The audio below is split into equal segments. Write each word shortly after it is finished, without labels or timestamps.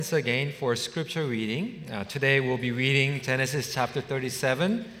Once again for scripture reading. Today we'll be reading Genesis chapter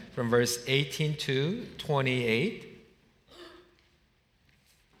 37 from verse 18 to 28.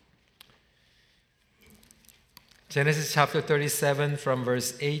 Genesis chapter 37 from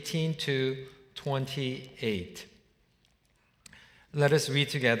verse 18 to 28. Let us read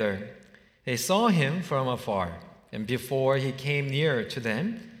together. They saw him from afar, and before he came near to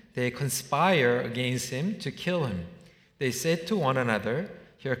them, they conspired against him to kill him. They said to one another,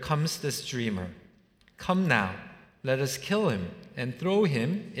 "Here comes this dreamer. Come now, let us kill him and throw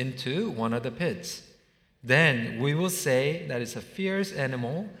him into one of the pits. Then we will say that it's a fierce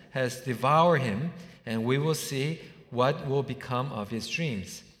animal has devoured him, and we will see what will become of his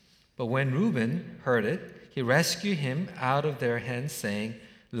dreams." But when Reuben heard it, he rescued him out of their hands, saying,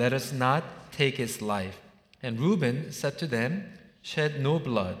 "Let us not take his life." And Reuben said to them, "Shed no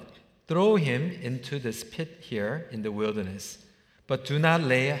blood. Throw him into this pit here in the wilderness. But do not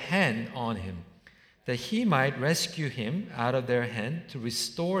lay a hand on him, that he might rescue him out of their hand to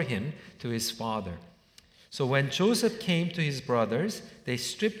restore him to his father." So when Joseph came to his brothers, they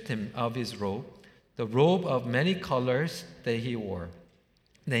stripped him of his robe, the robe of many colors that he wore.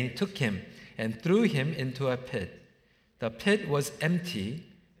 Then he took him and threw him into a pit. The pit was empty,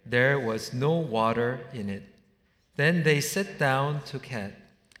 there was no water in it. Then they sat down to eat,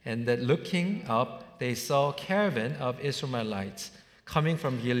 and that looking up, they saw a caravan of Ishmaelites coming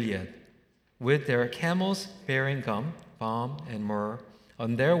from Gilead, with their camels bearing gum, balm, and myrrh,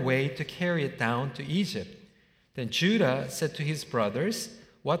 on their way to carry it down to Egypt. Then Judah said to his brothers,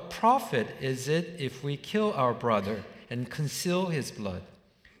 "What profit is it if we kill our brother and conceal his blood?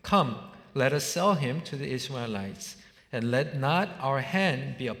 Come, let us sell him to the Ishmaelites, and let not our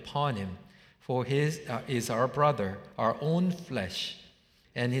hand be upon him, for he is our brother, our own flesh."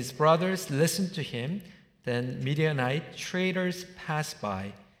 And his brothers listened to him. Then Midianite traders passed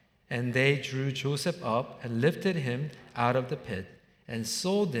by, and they drew Joseph up and lifted him out of the pit and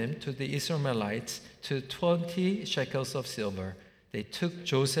sold him to the Ishmaelites to 20 shekels of silver. They took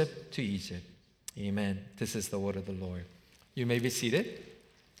Joseph to Egypt. Amen. This is the word of the Lord. You may be seated.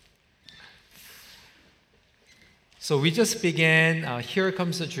 So we just began Here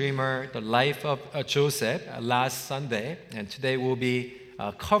Comes the Dreamer, the life of Joseph last Sunday, and today we'll be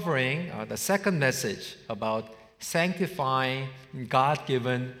covering the second message about sanctifying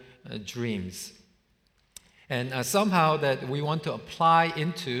God-given dreams. And somehow that we want to apply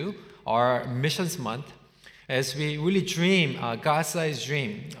into our missions month as we really dream a God-sized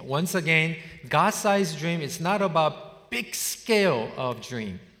dream. Once again, God-sized dream is not about big scale of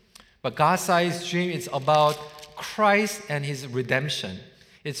dream, but God-sized dream is about Christ and his redemption.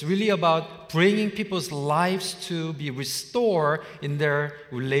 It's really about bringing people's lives to be restored in their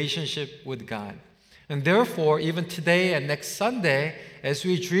relationship with God. And therefore, even today and next Sunday, as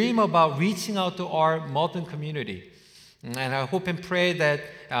we dream about reaching out to our modern community, and I hope and pray that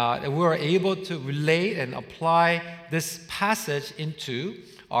we are able to relate and apply this passage into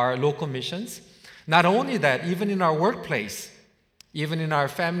our local missions. Not only that, even in our workplace, even in our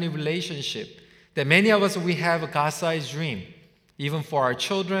family relationship, that many of us, we have a God-sized dream. Even for our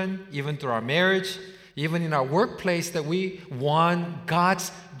children, even through our marriage, even in our workplace, that we want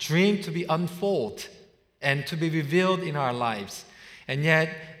God's dream to be unfolded and to be revealed in our lives. And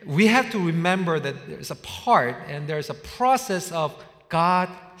yet, we have to remember that there's a part and there's a process of God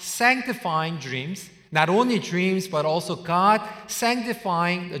sanctifying dreams, not only dreams, but also God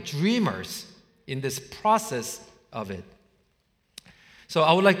sanctifying the dreamers in this process of it. So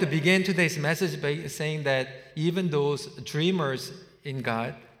I would like to begin today's message by saying that even those dreamers in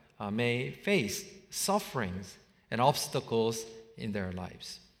God may face sufferings and obstacles in their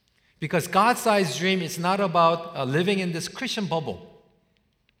lives. Because God-sized dream is not about living in this Christian bubble.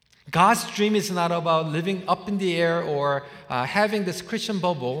 God's dream is not about living up in the air or having this Christian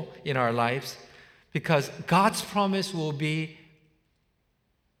bubble in our lives, because God's promise will be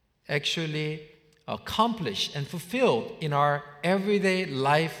actually accomplished and fulfilled in our everyday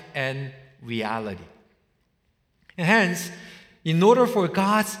life and reality. And hence, in order for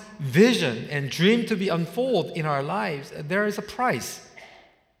God's vision and dream to be unfolded in our lives, there is a price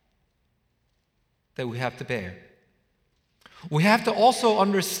that we have to bear. We have to also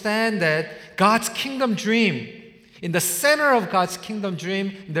understand that God's kingdom dream, in the center of God's kingdom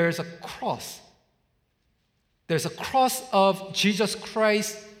dream, there's a cross. There's a cross of Jesus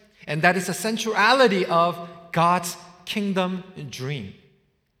Christ, and that is the centrality of God's kingdom dream.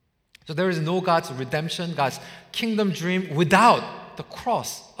 So there is no God's redemption, God's kingdom dream without the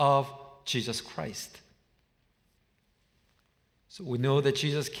cross of Jesus Christ. So we know that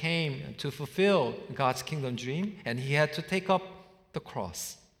Jesus came to fulfill God's kingdom dream, and he had to take up the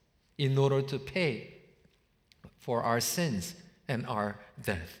cross. in order to pay for our sins and our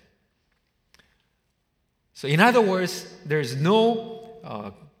death. So in other words, there's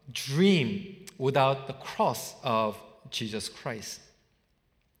no dream without the cross of Jesus Christ.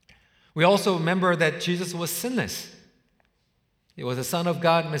 We also remember that Jesus was sinless. He was the Son of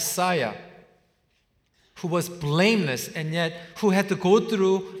God, Messiah, who was blameless and yet who had to go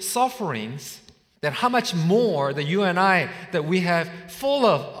through sufferings. That how much more that you and I, that we have full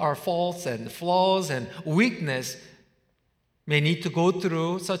of our faults and flaws and weakness, may need to go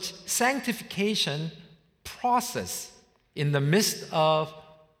through such sanctification process in the midst of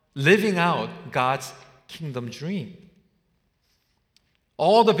living out God's kingdom dream.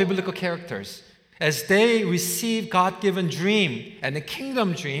 All the biblical characters, as they received God-given dream and the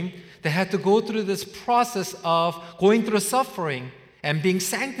kingdom dream, they had to go through this process of going through suffering and being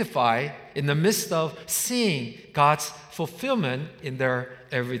sanctified in the midst of seeing God's fulfillment in their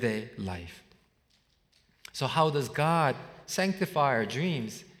everyday life. So how does God sanctify our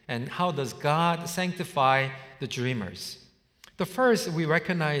dreams? And how does God sanctify the dreamers? The first, we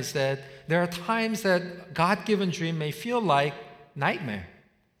recognize that there are times that God-given dream may feel like nightmare.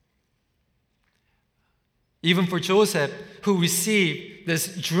 Even for Joseph, who received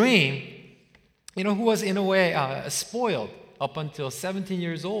this dream, who was in a way spoiled up until 17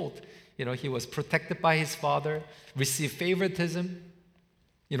 years old. He was protected by his father, received favoritism,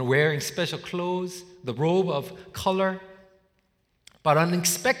 wearing special clothes, the robe of color. But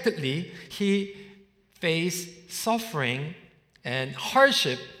unexpectedly, he faced suffering and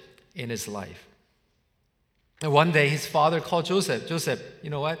hardship in his life. And one day, his father called Joseph. Joseph,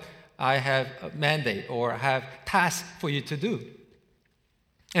 you know what? I have a mandate or I have tasks for you to do.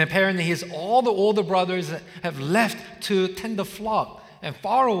 And apparently, all the older brothers have left to tend the flock and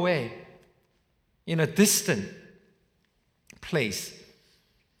far away in a distant place.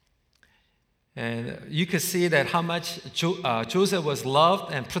 And you could see that how much Joseph was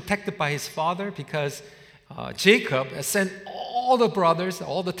loved and protected by his father, because Jacob sent all the brothers,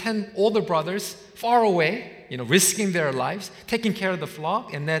 all the 10 older brothers, far away, risking their lives, taking care of the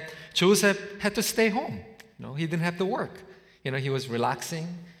flock, and that Joseph had to stay home. He didn't have to work. He was relaxing.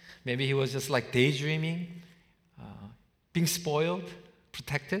 Maybe he was just like daydreaming, being spoiled,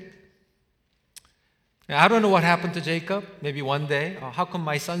 protected. Now, I don't know what happened to Jacob. Maybe one day, how come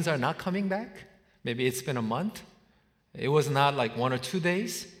my sons are not coming back? Maybe it's been a month. It was not like 1 or 2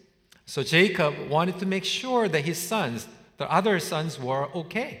 days. So Jacob wanted to make sure that his sons, the other sons, were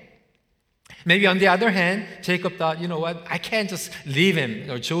okay. Maybe on the other hand, Jacob thought, you know what, I can't just leave him,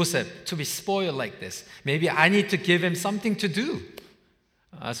 or Joseph, to be spoiled like this. Maybe I need to give him something to do.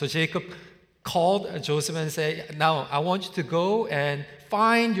 So Jacob called Joseph and said, now I want you to go and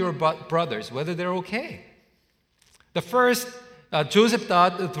find your brothers, whether they're okay. The first, Joseph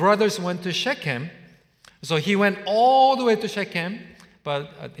thought the brothers went to Shechem. So he went all the way to Shechem,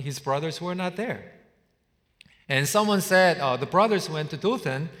 but his brothers were not there. And someone said the brothers went to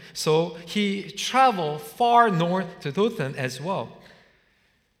Dothan, so he traveled far north to Dothan as well.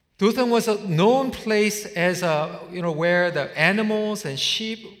 Dothan was a known place as where the animals and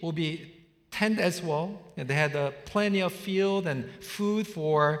sheep will be tended as well. And they had plenty of field and food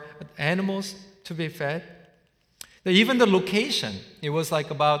for animals to be fed. Even the location, it was like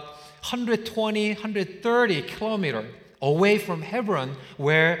about 120, 130 kilometers away from Hebron,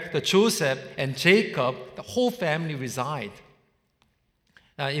 where the Joseph and Jacob, the whole family, reside.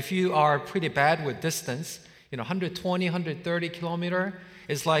 Now, if you are pretty bad with distance, 120, 130 kilometers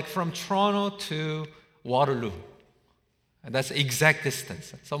is like from Toronto to Waterloo. And that's the exact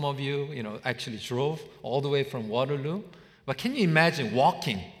distance. Some of you, actually drove all the way from Waterloo. But can you imagine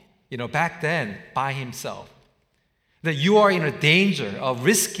walking, back then by himself? That you are in a danger of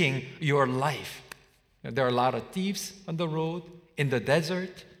risking your life. There are a lot of thieves on the road, in the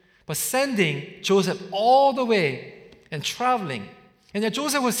desert. But sending Joseph all the way and traveling. And yet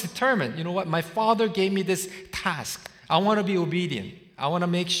Joseph was determined, you know what, my father gave me this task. I want to be obedient. I want to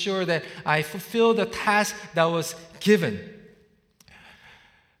make sure that I fulfill the task that was given.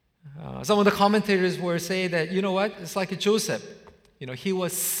 Some of the commentators were saying that, you know what, it's like Joseph.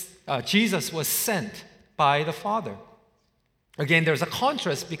 Jesus was sent by the Father. Again, there's a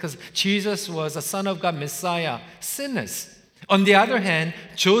contrast because Jesus was a Son of God, Messiah, sinless. On the other hand,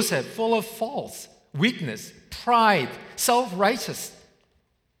 Joseph, full of faults, weakness, pride, self-righteous.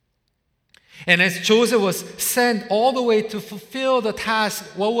 And as Joseph was sent all the way to fulfill the task,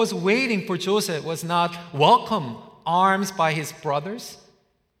 what was waiting for Joseph was not welcome arms by his brothers,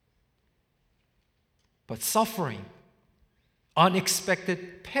 but suffering,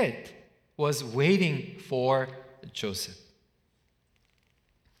 unexpected pit was waiting for Joseph.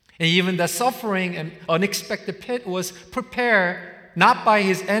 And even the suffering and unexpected pit was prepared not by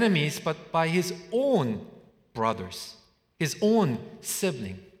his enemies, but by his own brothers, his own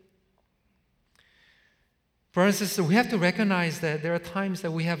sibling. Brothers and sisters, we have to recognize that there are times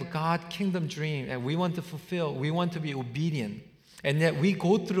that we have a God kingdom dream and we want to fulfill, we want to be obedient. And yet we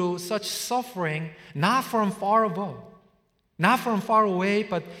go through such suffering, not from far above, not from far away,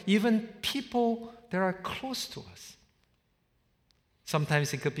 but even people that are close to us.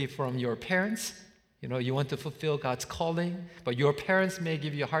 Sometimes it could be from your parents. You want to fulfill God's calling, but your parents may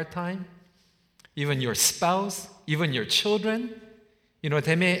give you a hard time. Even your spouse, even your children,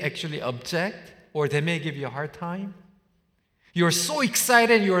 they may actually object or they may give you a hard time. You're so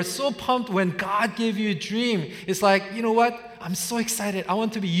excited, you're so pumped when God gave you a dream. It's like, you know what? I'm so excited. I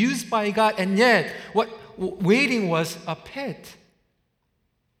want to be used by God. And yet, what waiting was a pit.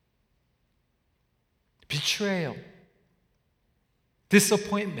 Betrayal.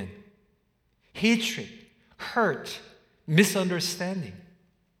 Disappointment. Hatred. Hurt. Misunderstanding.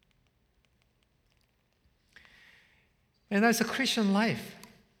 And that's a Christian life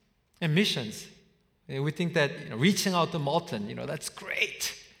and missions. We think that reaching out to Malton, that's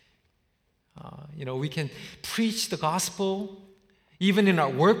great. We can preach the gospel even in our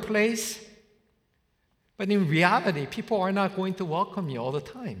workplace. But in reality, people are not going to welcome you all the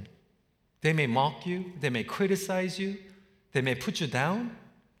time. They may mock you. They may criticize you. They may put you down.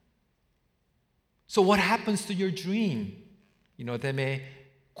 So what happens to your dream? They may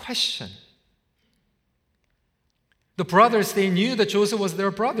question. The brothers, they knew that Joseph was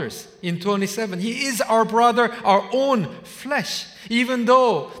their brothers. In 27, he is our brother, our own flesh. Even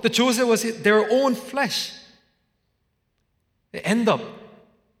though the Joseph was their own flesh, they end up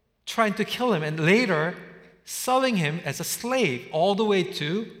trying to kill him and later selling him as a slave all the way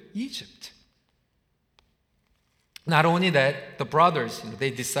to Egypt. Not only that, the brothers, they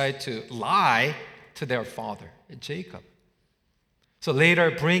decide to lie to their father, Jacob. So later,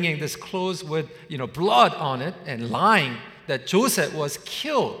 bringing this clothes with blood on it and lying that Joseph was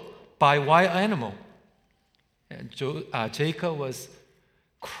killed by a wild animal. And Jacob was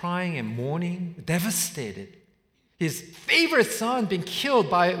crying and mourning, devastated. His favorite son being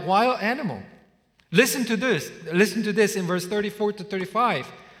killed by a wild animal. Listen to this. Listen to this in verse 34 to 35.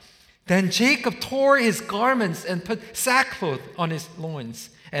 Then Jacob tore his garments and put sackcloth on his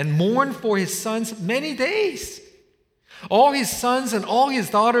loins and mourned for his sons many days. All his sons and all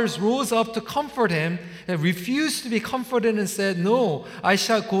his daughters rose up to comfort him and refused to be comforted and said, "No, I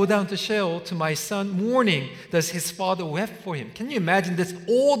shall go down to Sheol to my son mourning." Thus his father wept for him. Can you imagine this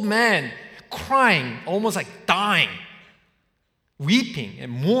old man crying, almost like dying, weeping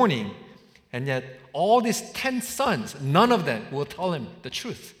and mourning, and yet all these 10 sons, none of them will tell him the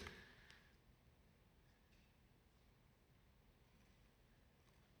truth.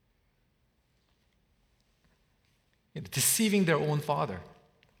 Deceiving their own father.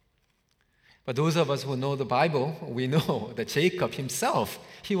 But those of us who know the Bible, we know that Jacob himself,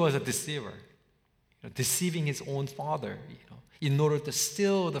 he was a deceiver, deceiving his own father, in order to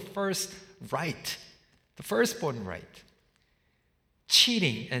steal the first right, the firstborn right,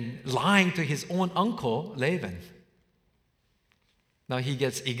 cheating and lying to his own uncle Laban. Now he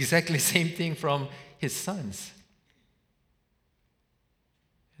gets exactly the same thing from his sons.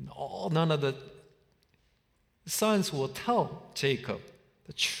 And none of the sons will tell Jacob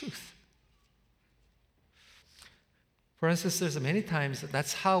the truth. Brothers and sisters, many times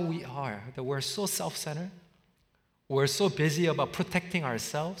that's how we are, that we're so self-centered. We're so busy about protecting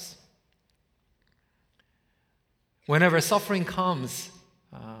ourselves. Whenever suffering comes,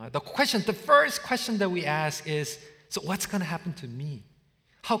 the first question that we ask is, so what's going to happen to me?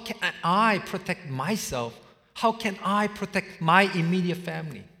 How can I protect myself? How can I protect my immediate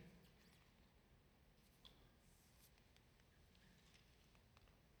family?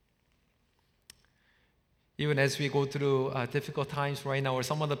 Even as we go through difficult times right now, where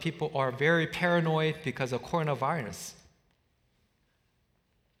some of the people are very paranoid because of coronavirus.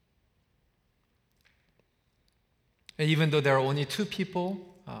 And even though there are only 2 people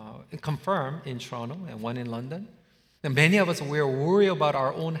confirmed in Toronto and 1 in London, and many of us, we're worried about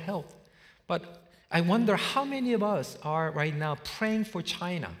our own health. But I wonder how many of us are right now praying for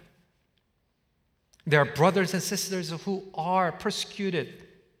China. There are brothers and sisters who are persecuted,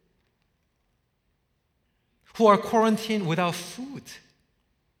 who are quarantined without food.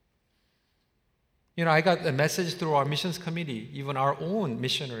 I got a message through our missions committee, even our own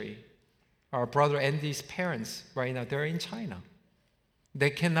missionary, our brother Andy's parents right now, they're in China. They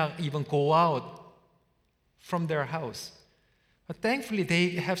cannot even go out from their house. But thankfully,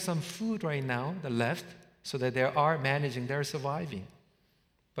 they have some food right now, the left, so that they are managing, they're surviving.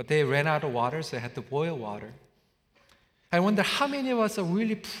 But they ran out of water, so they had to boil water. I wonder how many of us are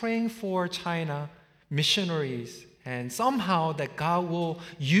really praying for China missionaries and somehow that God will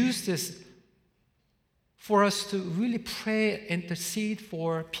use this for us to really pray, intercede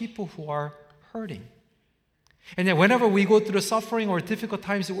for people who are hurting. And yet whenever we go through suffering or difficult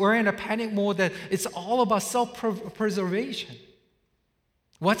times, we're in a panic mode that it's all about self-preservation.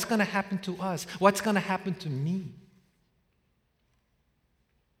 What's going to happen to us? What's going to happen to me?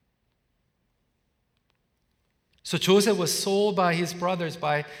 So Joseph was sold by his brothers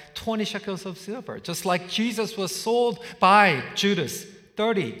by 20 shekels of silver, just like Jesus was sold by Judas,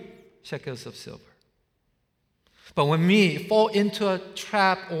 30 shekels of silver. But when we fall into a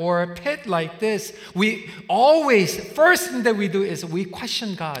trap or a pit like this, we always, first thing that we do is we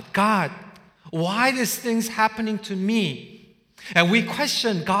question God. God, why this thing's happening to me? And we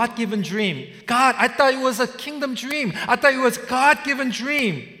question God-given dream. God, I thought it was a kingdom dream. I thought it was God-given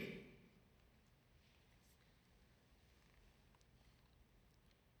dream.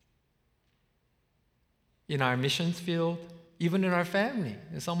 In our missions field, even in our family.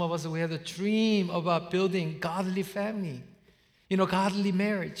 And some of us, we have a dream about building godly family, godly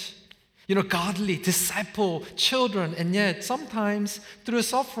marriage, godly disciple children. And yet sometimes through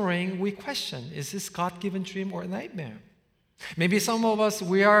suffering, we question, is this God-given dream or a nightmare? Maybe some of us,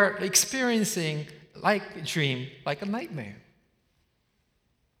 we are experiencing like a dream, like a nightmare.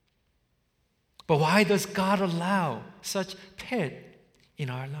 But why does God allow such pit in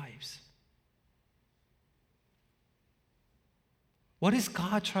our lives? What is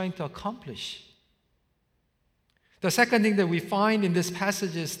God trying to accomplish? The second thing that we find in this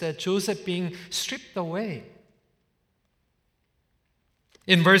passage is that Joseph being stripped away.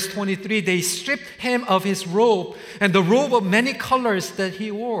 In verse 23, they stripped him of his robe and the robe of many colors that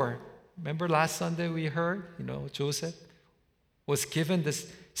he wore. Remember last Sunday we heard, Joseph was given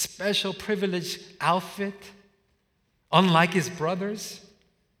this special privileged outfit, unlike his brothers,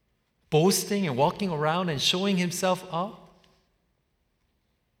 boasting and walking around and showing himself up.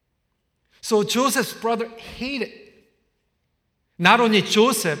 So Joseph's brother hated not only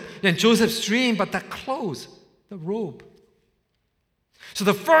Joseph and Joseph's dream, but the clothes, the robe. So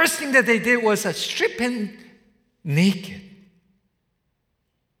the first thing that they did was strip him naked.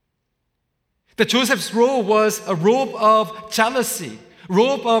 The Joseph's robe was a robe of jealousy,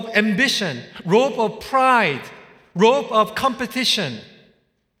 robe of ambition, robe of pride, robe of competition,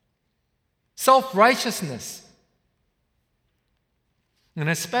 self-righteousness, and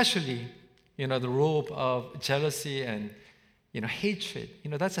especially the robe of jealousy and, hatred.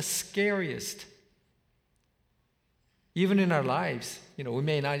 That's the scariest. Even in our lives, we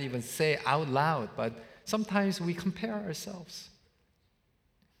may not even say out loud, but sometimes we compare ourselves.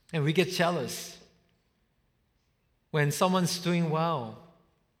 And we get jealous when someone's doing well.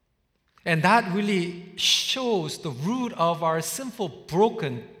 And that really shows the root of our sinful,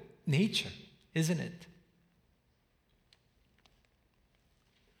 broken nature, isn't it?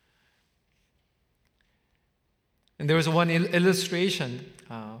 And there was one illustration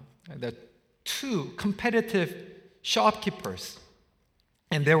that two competitive shopkeepers,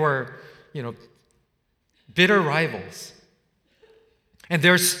 and they were, bitter rivals. And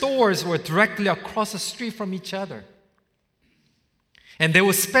their stores were directly across the street from each other. And they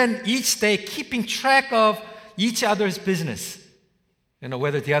would spend each day keeping track of each other's business,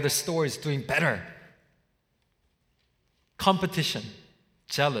 whether the other store is doing better. Competition,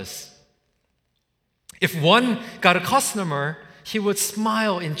 jealous. If one got a customer, he would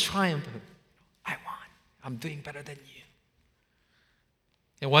smile in triumph. I won. I'm doing better than you.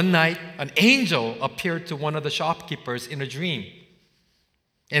 And one night, an angel appeared to one of the shopkeepers in a dream.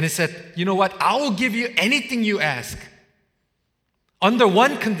 And he said, you know what? I will give you anything you ask under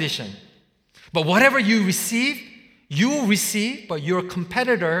one condition. But whatever you will receive, but your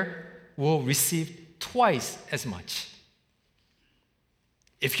competitor will receive twice as much.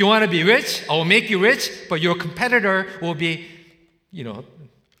 If you want to be rich, I will make you rich, but your competitor will be,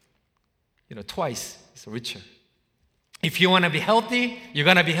 twice as richer. If you want to be healthy, you're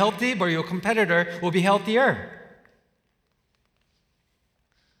going to be healthy, but your competitor will be healthier.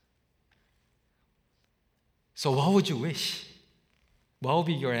 So what would you wish? What would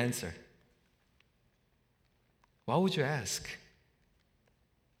be your answer? What would you ask?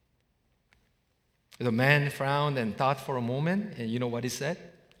 The man frowned and thought for a moment, and you know what he said?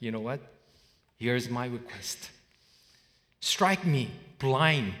 You know what? Here's my request. Strike me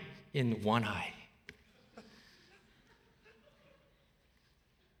blind in one eye.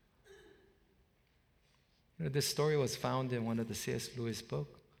 This story was found in one of the C.S. Lewis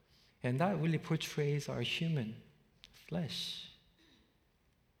books, and that really portrays our human flesh.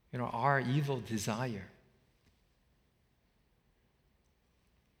 our evil desire.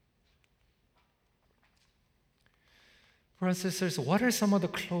 Brothers and sisters, what are some of the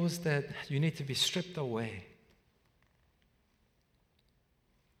clothes that you need to be stripped away?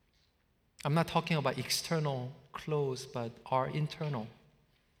 I'm not talking about external clothes, but our internal.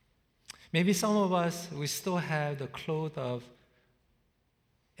 Maybe some of us, we still have the cloth of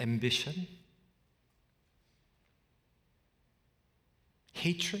ambition,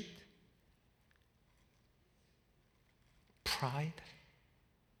 hatred, pride.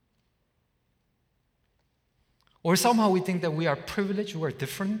 Or somehow we think that we are privileged, we are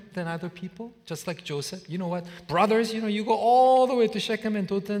different than other people, just like Joseph. You know what? Brothers, you go all the way to Shechem and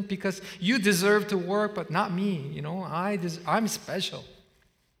Dothan because you deserve to work, but not me. I'm special.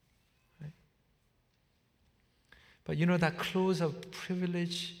 Right? But that clothes of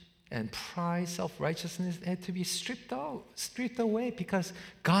privilege and pride, self-righteousness had to be stripped away because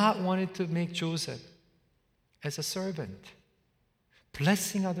God wanted to make Joseph as a servant,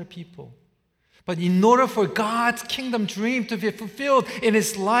 blessing other people. But in order for God's kingdom dream to be fulfilled in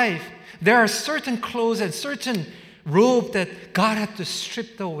his life, there are certain clothes and certain robe that God had to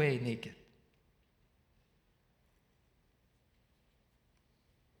strip away naked.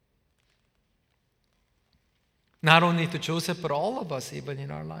 Not only to Joseph, but all of us, even in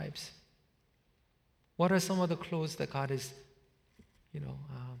our lives. What are some of the clothes that God is,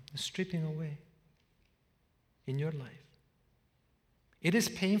 stripping away in your life? It is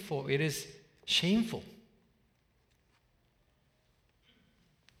painful. It is shameful.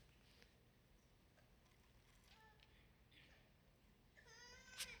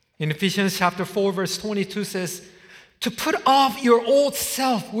 In Ephesians chapter 4, verse 22 says, to put off your old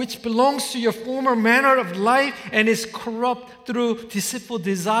self, which belongs to your former manner of life and is corrupt through deceitful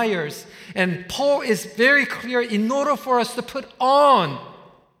desires. And Paul is very clear, in order for us to put on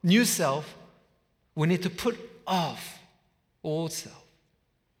new self, we need to put off old self.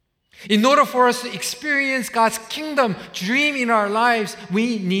 In order for us to experience God's kingdom dream in our lives,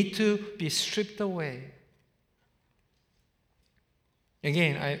 we need to be stripped away.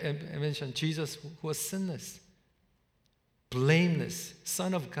 Again, I mentioned Jesus who was sinless, blameless,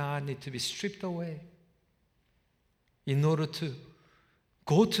 Son of God, need to be stripped away in order to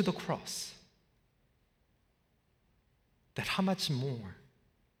go to the cross. That how much more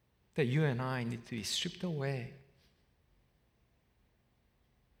that you and I need to be stripped away.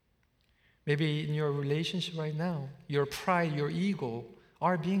 Maybe in your relationship right now, your pride, your ego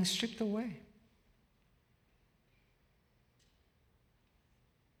are being stripped away.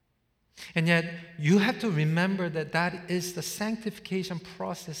 And yet, you have to remember that that is the sanctification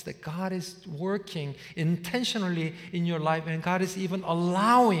process that God is working intentionally in your life, and God is even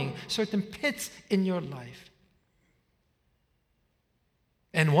allowing certain pits in your life.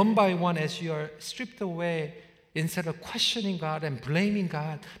 And one by one, as you are stripped away, instead of questioning God and blaming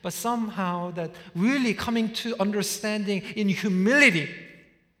God, but somehow that really coming to understanding in humility,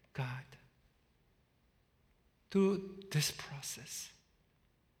 God, through this process,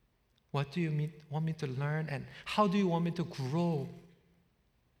 what do you want me to learn, and how do you want me to grow?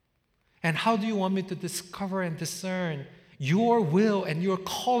 And how do you want me to discover and discern your will and your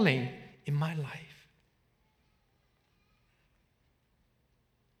calling in my life?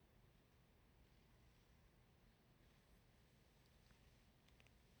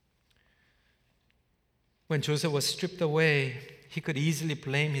 When Joseph was stripped away, he could easily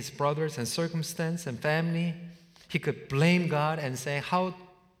blame his brothers and circumstance and family. He could blame God and say, how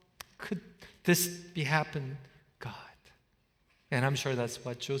could this be happen, God? And I'm sure that's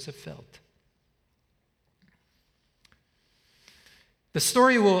what Joseph felt. The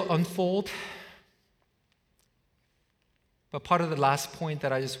story will unfold, but part of the last point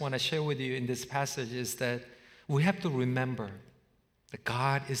that I just want to share with you in this passage is that we have to remember that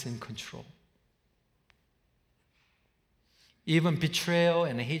God is in control. Even betrayal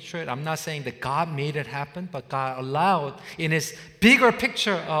and hatred, I'm not saying that God made it happen, but God allowed in his bigger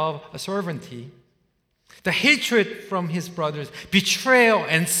picture of sovereignty, the hatred from his brothers, betrayal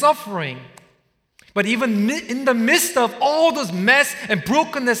and suffering. But even in the midst of all those mess and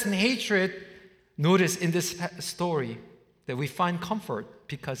brokenness and hatred, notice in this story that we find comfort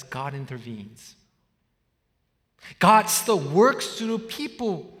because God intervenes. God still works through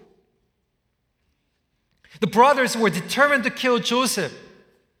people. The brothers were determined to kill Joseph.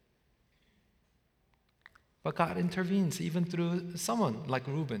 But God intervenes even through someone like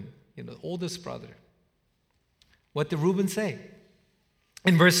Reuben, the oldest brother. What did Reuben say?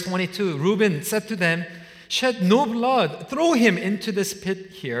 In verse 22, Reuben said to them, shed no blood. Throw him into this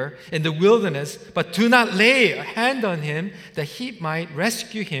pit here in the wilderness, but do not lay a hand on him, that he might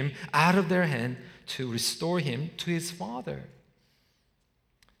rescue him out of their hand to restore him to his father."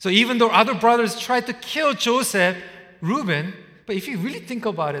 So even though other brothers tried to kill Joseph, Reuben, but if you really think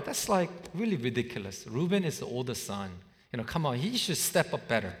about it, that's like really ridiculous. Reuben is the oldest son. Come on, he should step up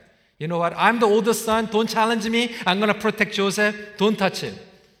better. You know what? I'm the oldest son. Don't challenge me. I'm going to protect Joseph. Don't touch him.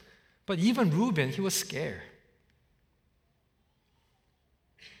 But even Reuben, he was scared.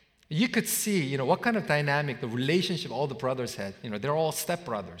 You could see, what kind of dynamic, the relationship all the brothers had. They're all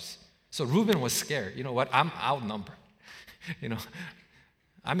stepbrothers. So Reuben was scared. You know what? I'm outnumbered.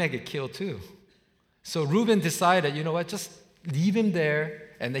 I may get killed too. So Reuben decided, you know what? Just leave him there,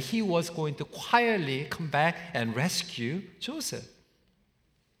 and that he was going to quietly come back and rescue Joseph.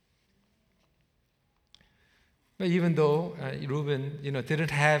 But even though Reuben,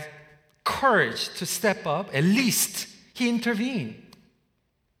 didn't have courage to step up, at least he intervened.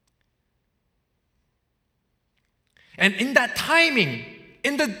 And in that timing,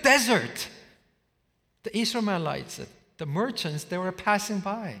 in the desert, the Israelites, the merchants, they were passing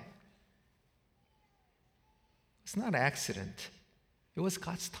by. It's not an accident. It was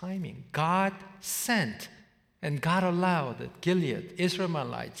God's timing. God sent and God allowed the Gilead,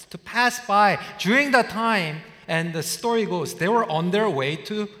 Israelites, to pass by during that time. And the story goes, they were on their way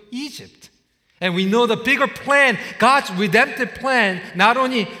to Egypt. And we know the bigger plan, God's redemptive plan, not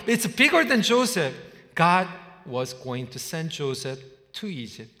only, it's bigger than Joseph. God was going to send Joseph to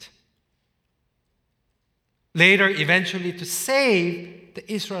Egypt. Later, eventually, to save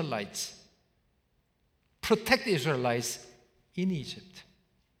the Israelites, protect the Israelites in Egypt.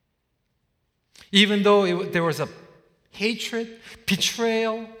 Even though there was a hatred,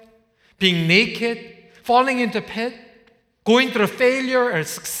 betrayal, being naked, falling into a pit, going through failure or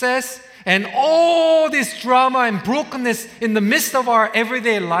success, and all this drama and brokenness in the midst of our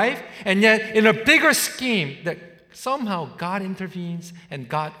everyday life, and yet in a bigger scheme that somehow God intervenes and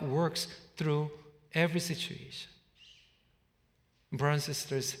God works through every situation. Brothers and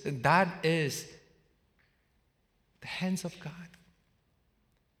sisters, that is the hands of God.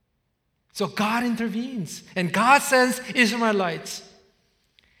 So God intervenes, and God sends Israelites.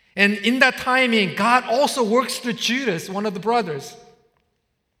 And in that timing, God also works through Judas, one of the brothers.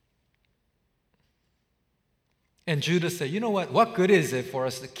 And Judas said, you know what good is it for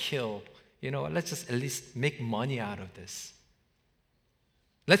us to kill? Let's just at least make money out of this.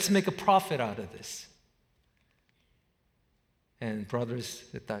 Let's make a profit out of this. And brothers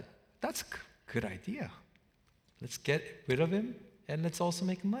thought, that's a good idea. Let's get rid of him, and let's also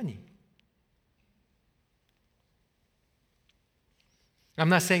make money. I'm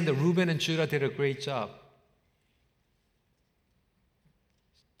not saying that Reuben and Judah did a great job.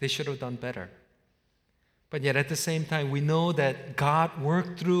 They should have done better. But yet at the same time, we know that God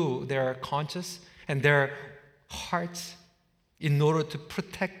worked through their conscience and their hearts in order to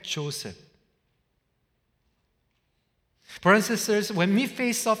protect Joseph. Brothers and sisters, when we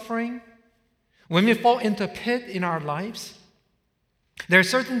face suffering, when we fall into a pit in our lives, there are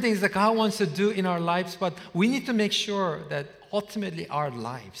certain things that God wants to do in our lives, but we need to make sure that ultimately our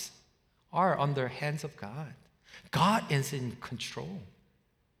lives are under the hands of God. God is in control.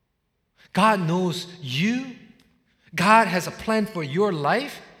 God knows you. God has a plan for your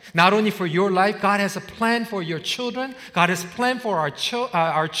life. Not only for your life, God has a plan for your children. God has a plan for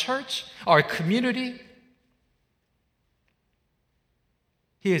our church, our community.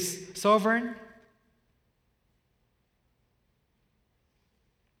 He is sovereign.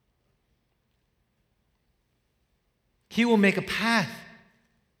 He will make a path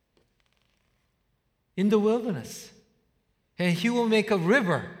in the wilderness, and He will make a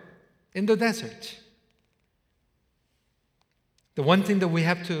river in the desert. The one thing that we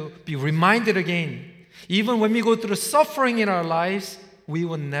have to be reminded again, even when we go through suffering in our lives,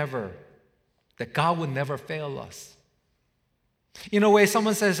 that God will never fail us. In a way,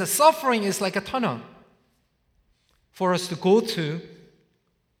 someone says that suffering is like a tunnel for us to go to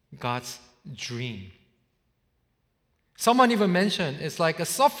God's dream. Someone even mentioned it's like a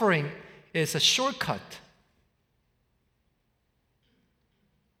suffering is a shortcut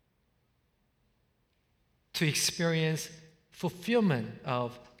to experience fulfillment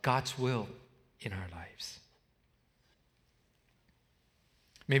of God's will in our lives.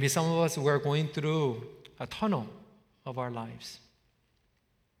 Maybe some of us were going through a tunnel of our lives.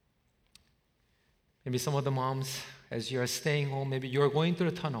 Maybe some of the moms, as you are staying home, maybe you're going through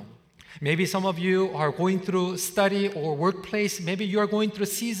a tunnel. Maybe some of you are going through study or workplace. Maybe you're going through a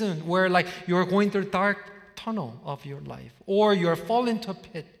season where you're going through a dark tunnel of your life, or you're falling into a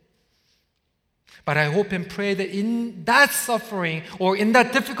pit. But I hope and pray that in that suffering or in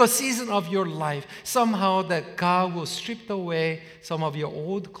that difficult season of your life, somehow that God will strip away some of your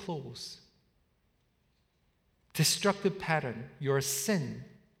old clothes, destructive pattern, your sin,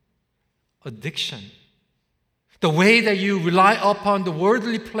 addiction, the way that you rely upon the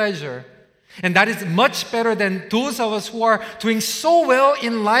worldly pleasure. And that is much better than those of us who are doing so well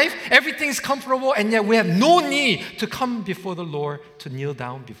in life. Everything's comfortable, and yet we have no need to come before the Lord to kneel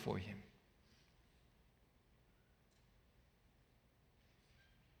down before Him.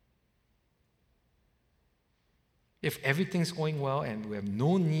 If everything's going well and we have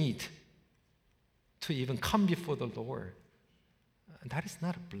no need to even come before the Lord, that is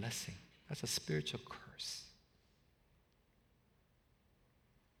not a blessing. That's a spiritual curse.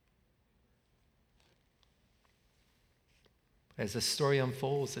 As the story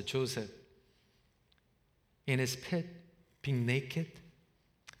unfolds, Joseph, in his pit, being naked,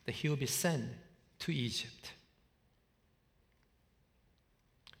 that he will be sent to Egypt.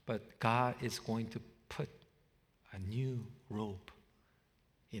 But God is going to put a new robe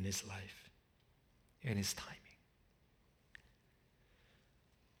in his life, in his timing.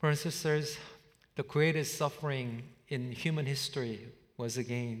 Brothers and sisters, the greatest suffering in human history was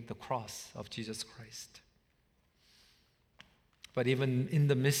again the cross of Jesus Christ. But even in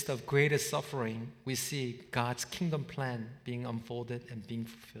the midst of greatest suffering, we see God's kingdom plan being unfolded and being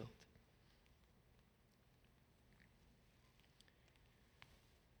fulfilled.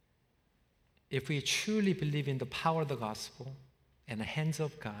 If we truly believe in the power of the gospel and the hands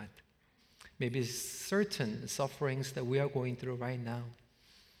of God, maybe certain sufferings that we are going through right now,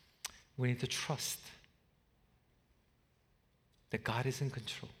 we need to trust that God is in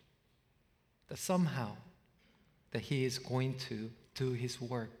control, that somehow that He is going to do His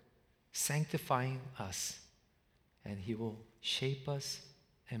work, sanctifying us, and He will shape us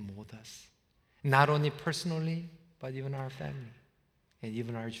and mold us, not only personally, but even our family, and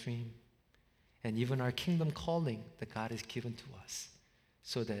even our dream, and even our kingdom calling that God has given to us,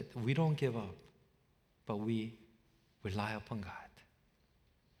 so that we don't give up, but we rely upon God.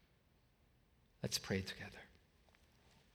 Let's pray together.